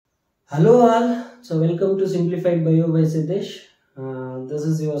Hello all, so welcome to Simplified Bio by Siddesh. This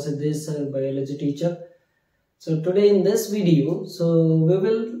is your Siddesh biology teacher. So today in this video, we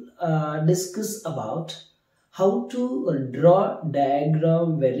will discuss about how to draw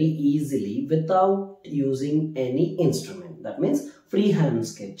diagram very easily without using any instrument. That means freehand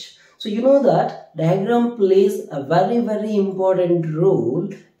sketch. So you know that diagram plays a very important role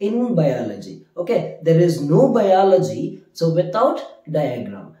in biology. Okay, there is no biology so without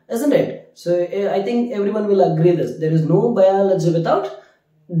diagram, isn't it? So I think everyone will agree this. There is no biology without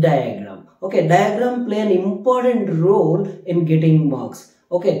diagram. Okay, diagram play an important role in getting marks.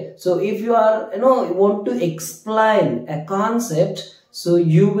 Okay, so if you are want to explain a concept, so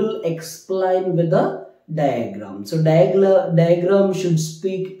you will explain with a diagram. So diagram should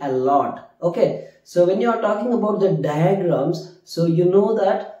speak a lot. Okay, so when you are talking about the diagrams, so you know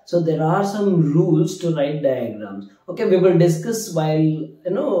that so there are some rules to write diagrams. Okay, we will discuss while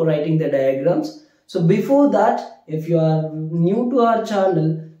writing the diagrams. So before that, if you are new to our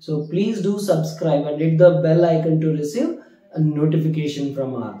channel, so please do subscribe and hit the bell icon to receive a notification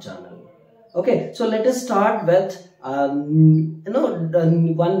from our channel. Okay, so let us start with one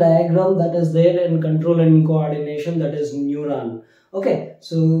diagram that is there in control and coordination, that is neuron. Okay,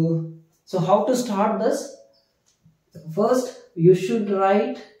 so how to start this? First, you should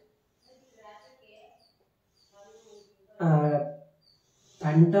write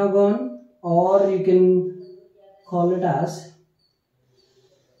pentagon, or you can call it as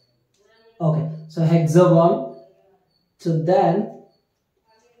so hexagon. So then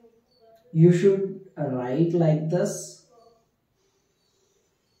you should write like this.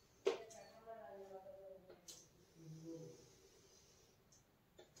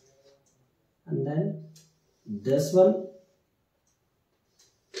 And then this one.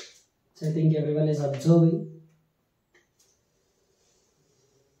 So I think everyone is observing.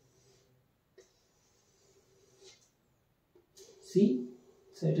 See,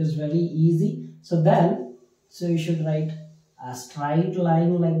 so it is very easy. So then, so you should write a straight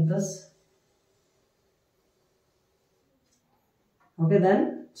line like this. Okay,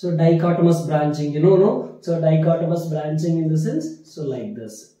 then, so dichotomous branching, no? So dichotomous branching in the sense, so like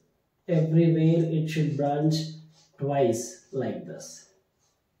this. Everywhere it should branch twice like this.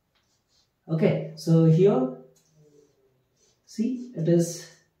 Okay, so here, see, it is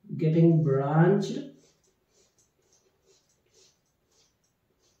getting branched.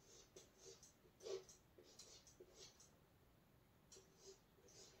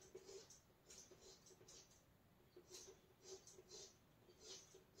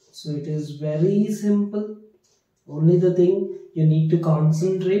 So it is very simple. Only the thing you need to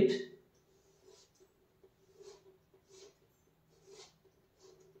concentrate.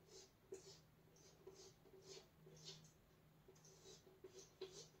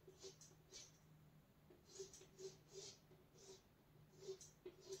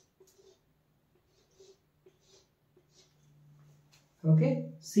 Okay,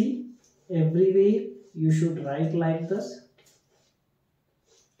 see, everywhere you should write like this.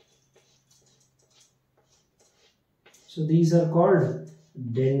 So these are called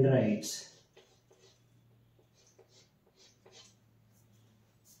dendrites.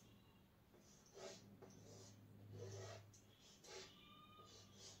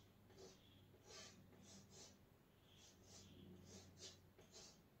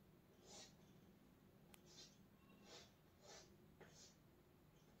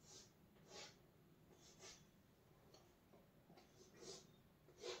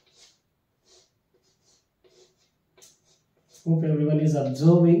 Hope everyone is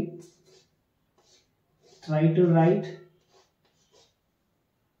observing. Try to write.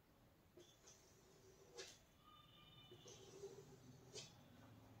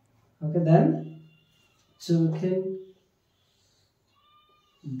 Okay, then, so we can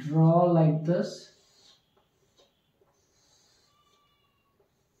draw like this.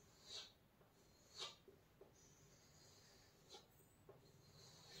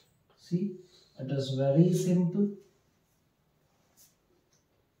 See, it is very simple.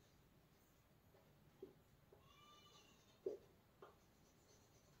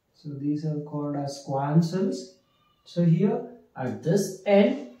 So these are called as Schwann cells. So here at this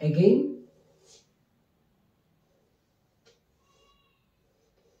end again,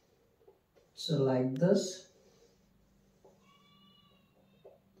 so like this.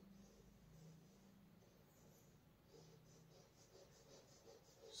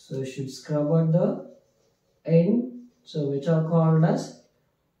 So you should scrub at the end, so which are called as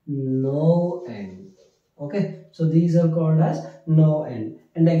no end. Okay, so these are called as no end.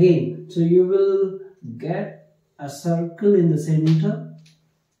 And again, so you will get a circle in the center.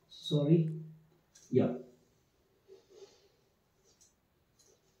 sorry, yeah,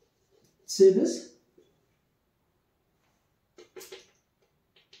 see this.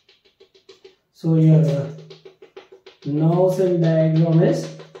 So your nerve cell diagram is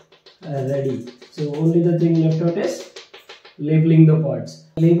ready. So only the thing left out is labeling the parts.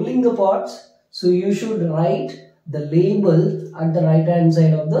 Labeling the parts, so you should write the label at the right hand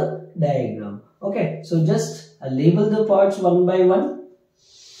side of the diagram. Okay, so just label the parts one by one.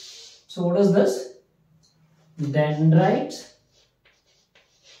 So what is this? Dendrites.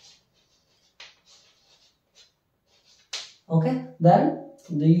 Okay, then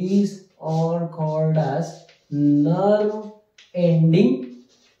these are called as nerve ending,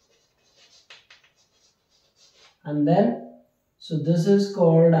 and then so this is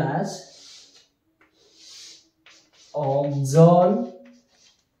called as axon,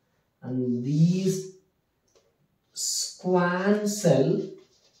 and these squam cell.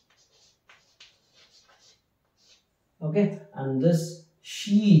 Okay, and this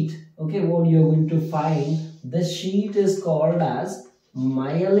sheet, okay, what you're going to find, this sheet is called as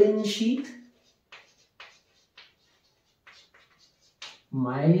myelin sheet.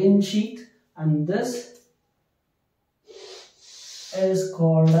 Myelin sheet, and this is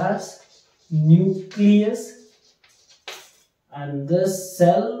called as nucleus, and this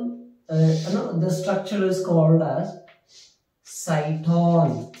cell, the structure is called as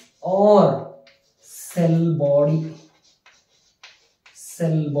cyton or cell body.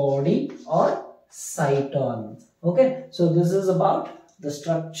 Cell body or cyton. Okay, so this is about the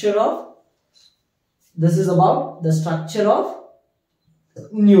structure of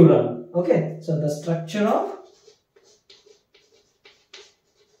neuron. Okay, so the structure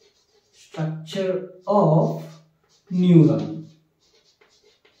of neuron.